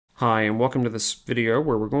Hi, and welcome to this video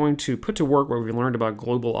where we're going to put to work what we learned about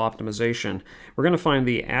global optimization. We're going to find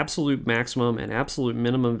the absolute maximum and absolute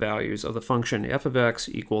minimum values of the function f of x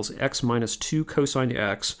equals x minus 2 cosine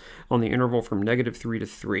x on the interval from -3 to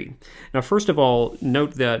 3. Now, first of all,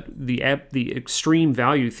 note that the extreme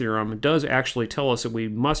value theorem does actually tell us that we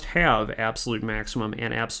must have absolute maximum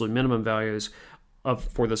and absolute minimum values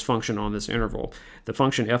for this function on this interval. The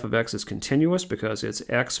function f of x is continuous because it's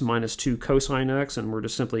x minus 2 cosine x, and we're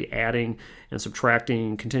just simply adding and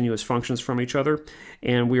subtracting continuous functions from each other.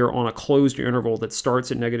 And we are on a closed interval that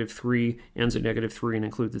starts at -3, ends at -3, and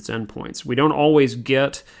includes its endpoints. We don't always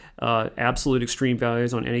get absolute extreme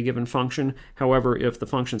values on any given function. However, if the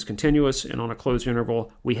function is continuous and on a closed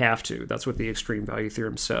interval, we have to. That's what the extreme value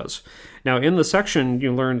theorem says. Now, in the section,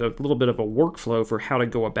 you learned a little bit of a workflow for how to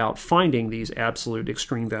go about finding these absolute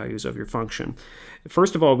extreme values of your function.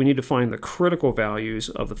 First of all, we need to find the critical values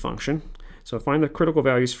of the function. So find the critical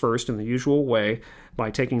values first in the usual way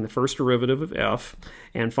by taking the first derivative of f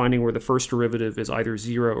and finding where the first derivative is either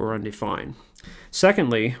 0 or undefined.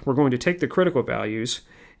 Secondly, we're going to take the critical values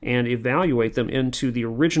and evaluate them into the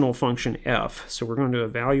original function f. So we're going to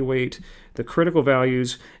evaluate the critical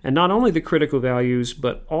values, and not only the critical values,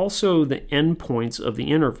 but also the endpoints of the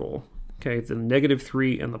interval. Okay, the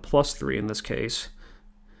 -3 and the +3 in this case.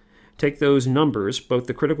 Take those numbers, both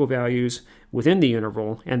the critical values within the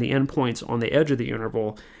interval and the endpoints on the edge of the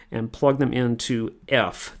interval, and plug them into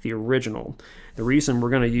f, the original. The reason we're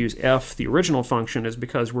going to use f, the original function, is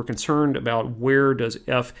because we're concerned about where does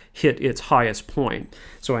f hit its highest point.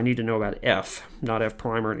 So I need to know about f, not f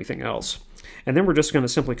prime or anything else. And then we're just going to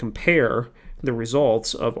simply compare the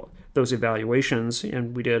results of those evaluations,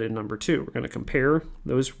 and we did in number 2. We're going to compare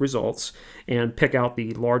those results and pick out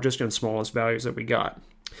the largest and smallest values that we got.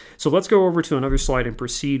 So let's go over to another slide and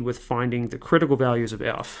proceed with finding the critical values of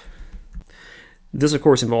f. This, of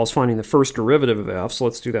course, involves finding the first derivative of f, so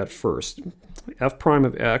let's do that first. F prime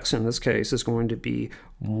of x, in this case, is going to be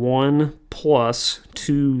 1 plus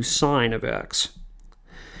 2 sine of x.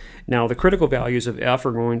 Now, the critical values of f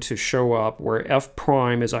are going to show up where f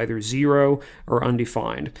prime is either 0 or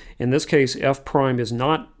undefined. In this case, f prime is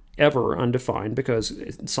not ever undefined because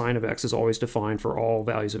sine of x is always defined for all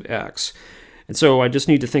values of x. And so I just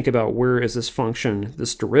need to think about where is this function,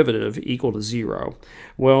 this derivative, equal to 0.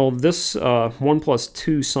 Well, this 1 plus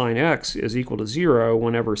 2 sine x is equal to 0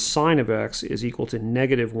 whenever sine of x is equal to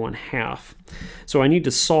 -1/2. So I need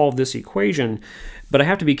to solve this equation, but I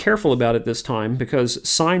have to be careful about it this time because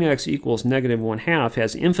sine x equals -1/2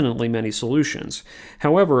 has infinitely many solutions.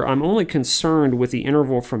 However, I'm only concerned with the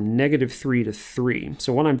interval from -3 to 3.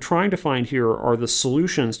 So what I'm trying to find here are the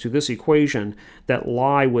solutions to this equation that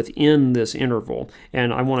lie within this interval,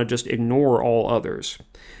 and I want to just ignore all others.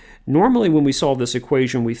 Normally, when we solve this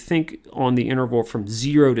equation, we think on the interval from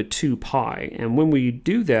 0 to 2 pi, and when we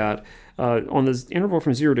do that, on the interval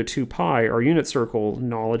from 0 to 2 pi, our unit circle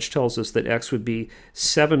knowledge tells us that x would be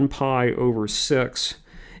 7 pi over 6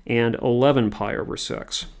 and 11 pi over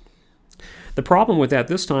 6. The problem with that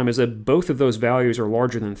this time is that both of those values are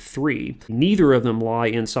larger than 3. Neither of them lie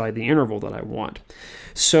inside the interval that I want.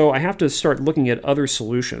 So I have to start looking at other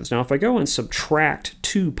solutions. Now, if I go and subtract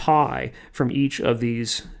 2 pi from each of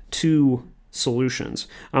these two solutions,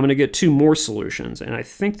 I'm going to get 2 more solutions, and I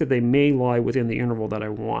think that they may lie within the interval that I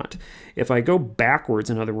want. If I go backwards,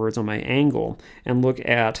 in other words, on my angle, and look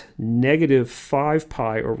at -5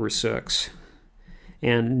 pi over 6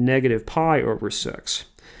 and -pi over 6,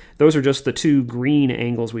 those are just the 2 green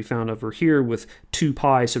angles we found over here with 2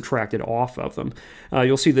 pi subtracted off of them.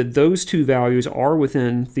 You'll see that those 2 values are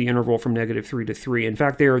within the interval from -3 to 3. In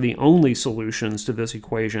fact, they are the only solutions to this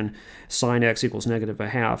equation, sine x equals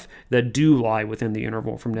 -1/2, that do lie within the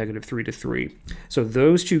interval from -3 to 3. So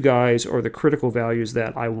those 2 guys are the critical values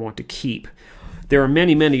that I want to keep. There are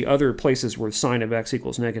many, many other places where sine of x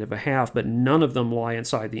equals -1/2, but none of them lie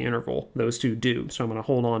inside the interval. Those 2 do, so I'm going to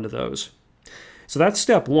hold on to those. So that's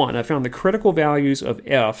step 1. I found the critical values of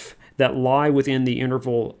f that lie within the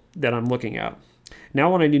interval that I'm looking at.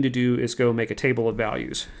 Now what I need to do is go make a table of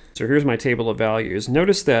values. So here's my table of values.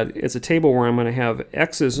 Notice that it's a table where I'm going to have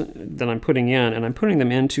x's that I'm putting in, and I'm putting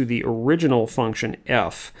them into the original function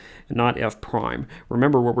f, not f prime.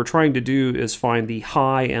 Remember, what we're trying to do is find the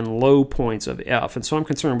high and low points of f, and so I'm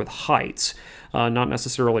concerned with heights, not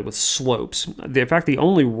necessarily with slopes. In fact, the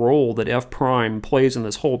only role that f prime plays in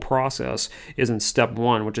this whole process is in step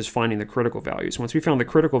 1, which is finding the critical values. Once we found the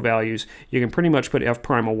critical values, you can pretty much put f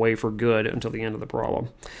prime away for good until the end of the problem.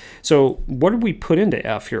 So what did we put into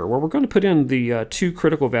f here? Well, we're going to put in the 2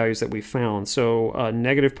 critical values that we found. So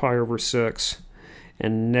 -pi over 6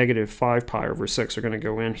 and negative 5 pi over 6 are going to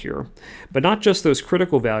go in here. But not just those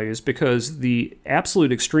critical values, because the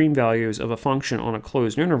absolute extreme values of a function on a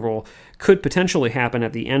closed interval could potentially happen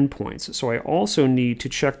at the endpoints. So I also need to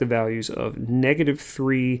check the values of negative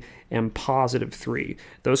 3 and positive 3.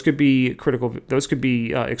 Those could be critical, those could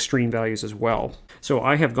be extreme values as well. So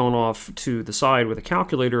I have gone off to the side with a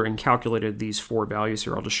calculator and calculated these 4 values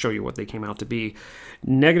here. I'll just show you what they came out to be.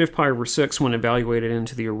 Negative pi over 6, when evaluated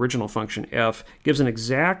into the original function f, gives an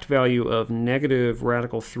exact value of negative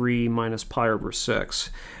radical 3 minus pi over 6.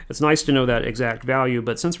 It's nice to know that exact value,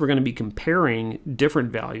 but since we're going to be comparing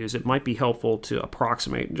different values, it might be helpful to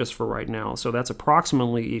approximate just for right now. So that's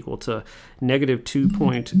approximately equal to negative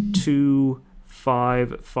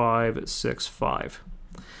 2.25565.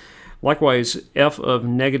 Likewise, f of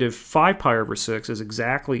negative 5 pi over 6 is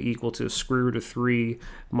exactly equal to square root of 3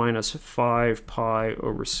 minus 5 pi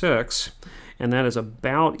over 6, and that is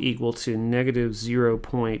about equal to negative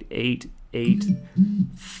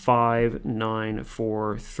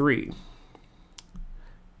 0.885943.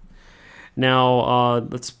 Now,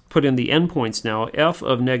 let's put in the endpoints now. F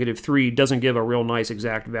of negative 3 doesn't give a real nice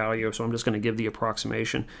exact value, so I'm just going to give the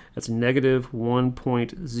approximation. That's negative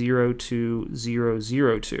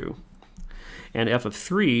 1.02002. And f of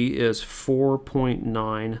 3 is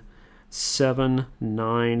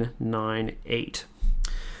 4.97998.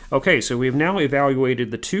 Okay, so we've now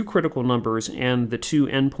evaluated the 2 critical numbers and the 2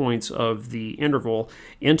 endpoints of the interval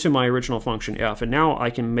into my original function f, and now I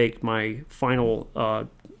can make my final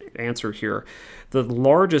answer here. The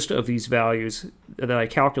largest of these values that I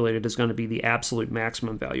calculated is going to be the absolute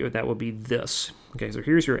maximum value. That would be this. Okay, so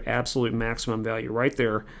here's your absolute maximum value right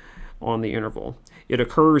there on the interval. It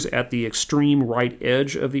occurs at the extreme right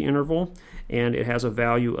edge of the interval, and it has a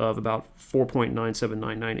value of about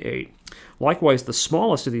 4.97998. Likewise, the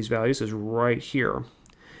smallest of these values is right here.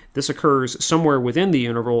 This occurs somewhere within the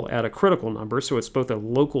interval at a critical number, so it's both a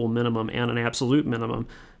local minimum and an absolute minimum.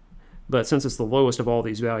 But since it's the lowest of all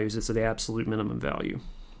these values, it's the absolute minimum value.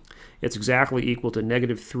 It's exactly equal to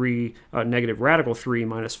negative radical 3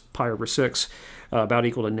 minus pi over 6, about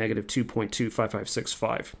equal to negative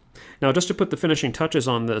 2.25565. Now, just to put the finishing touches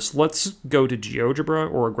on this, let's go to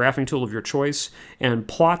GeoGebra or a graphing tool of your choice and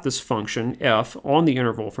plot this function f on the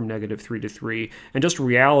interval from negative 3 to 3, and just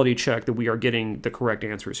reality check that we are getting the correct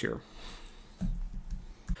answers here.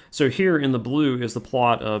 So here in the blue is the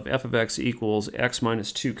plot of f of x equals x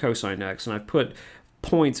minus 2 cosine x, and I've put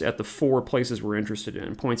points at the 4 places we're interested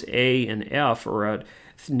in. Points A and F are at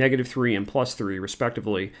negative 3 and plus 3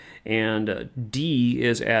 respectively, and D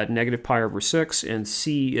is at negative pi over 6, and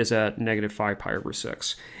C is at negative 5 pi over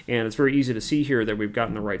 6. And it's very easy to see here that we've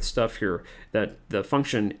gotten the right stuff here, that the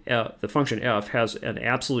function f has an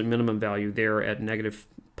absolute minimum value there at negative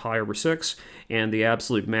pi over 6, and the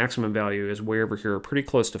absolute maximum value is way over here, pretty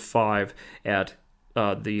close to 5 at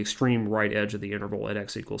the extreme right edge of the interval at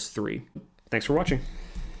x equals 3. Thanks for watching.